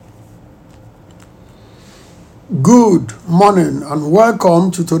Good morning and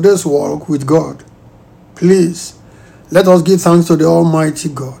welcome to today's walk with God. Please, let us give thanks to the Almighty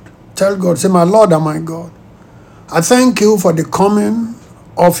God. Tell God, say, my Lord and my God, I thank you for the coming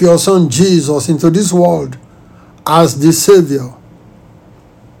of your Son Jesus into this world as the Savior.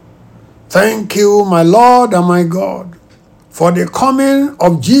 Thank you, my Lord and my God, for the coming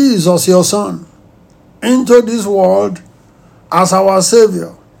of Jesus, your Son, into this world as our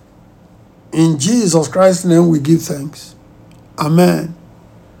Savior. In Jesus Christ's name we give thanks. Amen.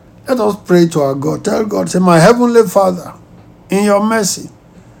 Let us pray to our God. Tell God, say, my Heavenly Father, in your mercy,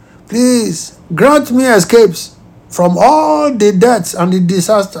 please grant me escapes from all the deaths and the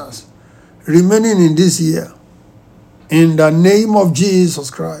disasters remaining in this year. In the name of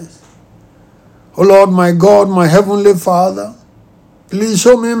Jesus Christ. O Lord, my God, my Heavenly Father, please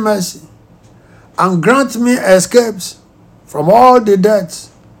show me mercy and grant me escapes from all the deaths,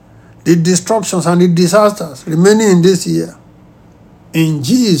 the destructions, and the disasters remaining in this year. In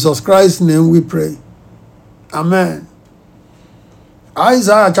Jesus Christ's name we pray. Amen.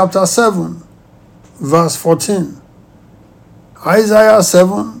 Isaiah chapter 7, verse 14. Isaiah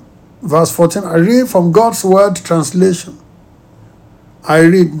 7, verse 14. I read from God's Word translation. I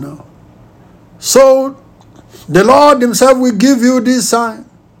read now. So the Lord himself will give you this sign.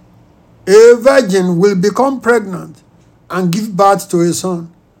 A virgin will become pregnant and give birth to a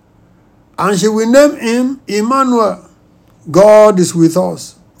son. And she will name him Emmanuel. God is with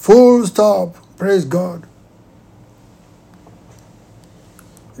us. Full stop. Praise God.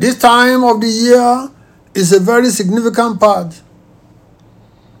 This time of the year is a very significant part.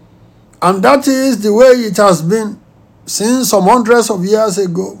 And that is the way it has been since some hundreds of years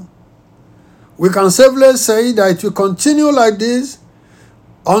ago. We can safely say that it will continue like this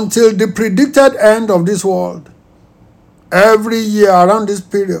until the predicted end of this world. Every year around this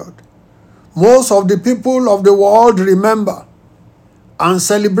period, most of the people of the world remember and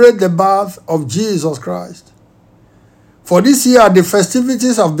celebrate the birth of Jesus Christ. For this year, the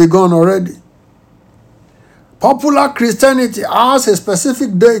festivities have begun already. Popular Christianity has a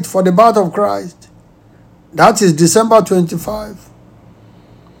specific date for the birth of Christ. That is December 25.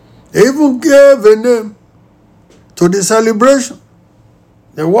 They even gave a name to the celebration.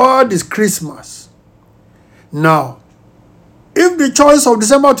 The word is Christmas. Now, if the choice of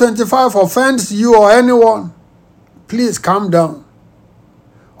December 25 offends you or anyone, please calm down.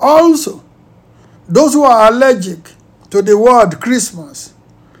 Also, those who are allergic to the word Christmas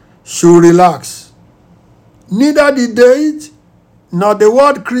should relax. Neither the date nor the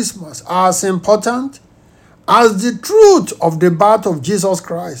word Christmas are as important as the truth of the birth of Jesus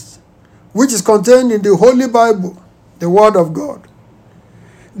Christ, which is contained in the Holy Bible, the Word of God.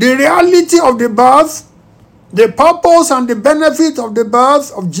 The reality of the birth, the purpose and the benefit of the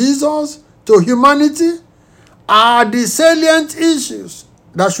birth of Jesus to humanity are the salient issues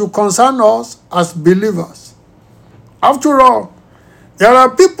that should concern us as believers. After all, there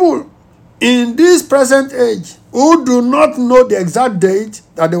are people in this present age who do not know the exact date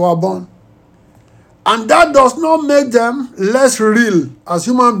that they were born. And that does not make them less real as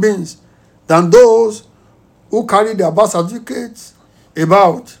human beings than those who carry their birth certificates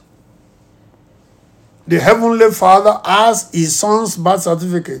about. The Heavenly Father has his Son's birth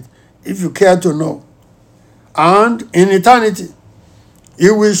certificate, if you care to know. And in eternity,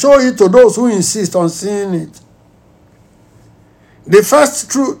 he will show it to those who insist on seeing it. The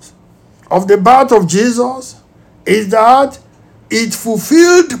first truth of the birth of Jesus is that it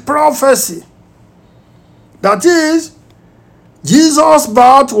fulfilled prophecy. That is, Jesus'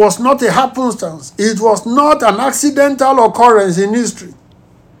 birth was not a happenstance. It was not an accidental occurrence in history.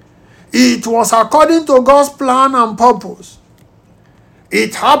 It was according to God's plan and purpose.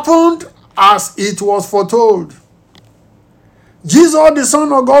 It happened as it was foretold. Jesus, the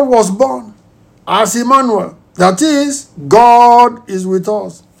Son of God, was born as Emmanuel. That is, God is with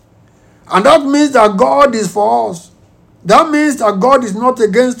us. And that means that God is for us. That means that God is not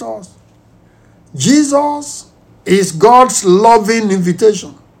against us. Jesus is God's loving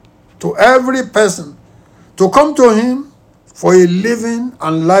invitation to every person to come to him for a living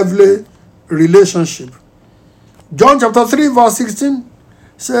and lively relationship. John chapter 3 verse 16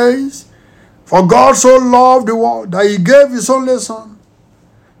 says, for God so loved the world that he gave his only Son,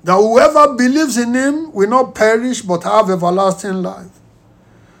 that whoever believes in him will not perish but have everlasting life.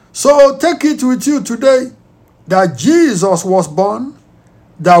 So take it with you today that Jesus was born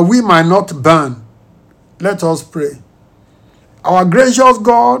that we might not burn. Let us pray. Our gracious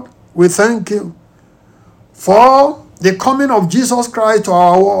God, we thank you for the coming of Jesus Christ to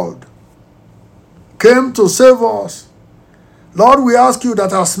our world. Came to save us. Lord, we ask you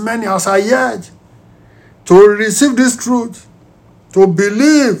that as many as are yet to receive this truth, to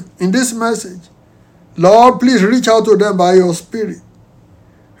believe in this message, Lord, please reach out to them by your Spirit.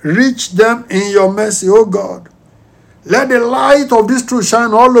 Reach them in your mercy, O God. Let the light of this truth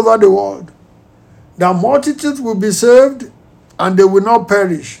shine all over the world. The multitudes will be saved and they will not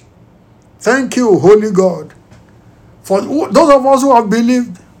perish. Thank you, Holy God. For those of us who have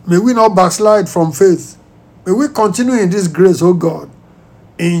believed, may we not backslide from faith. May we continue in this grace, O God.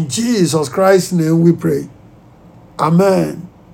 In Jesus Christ's name we pray. Amen.